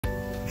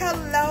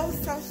Hello,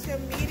 social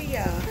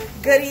media.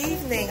 Good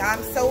evening.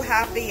 I'm so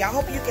happy. I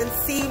hope you can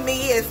see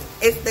me.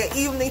 It's the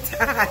evening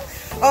time.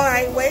 All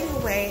right, well,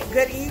 anyway,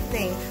 good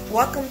evening.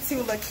 Welcome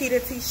to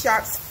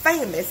LakitaTSharpe's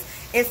famous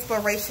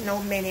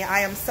inspirational minute.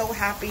 I am so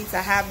happy to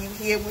have you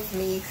here with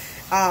me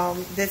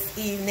this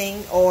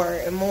evening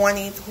or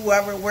morning,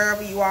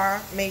 wherever you are,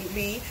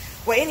 maybe.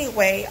 Well,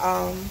 anyway,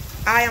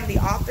 I am the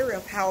author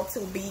of How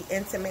to Be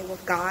Intimate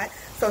with God.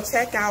 So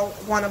check out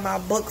one of my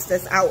books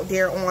that's out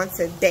there on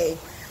today.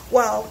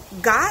 Well,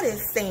 God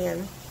is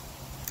saying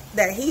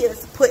that He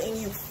is putting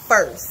you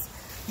first.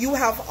 You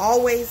have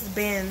always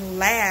been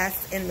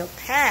last in the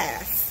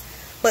past,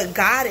 but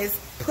God is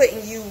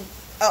putting you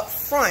up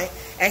front,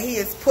 and He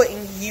is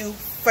putting you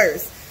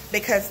first,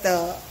 because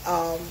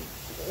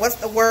what's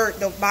the word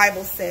the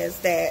Bible says,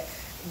 that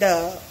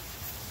the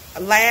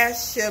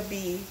last shall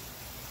be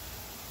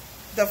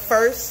the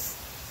first,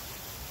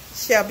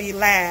 shall be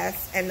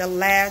last, and the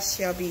last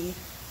shall be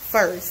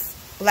first.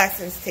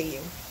 Blessings to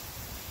you.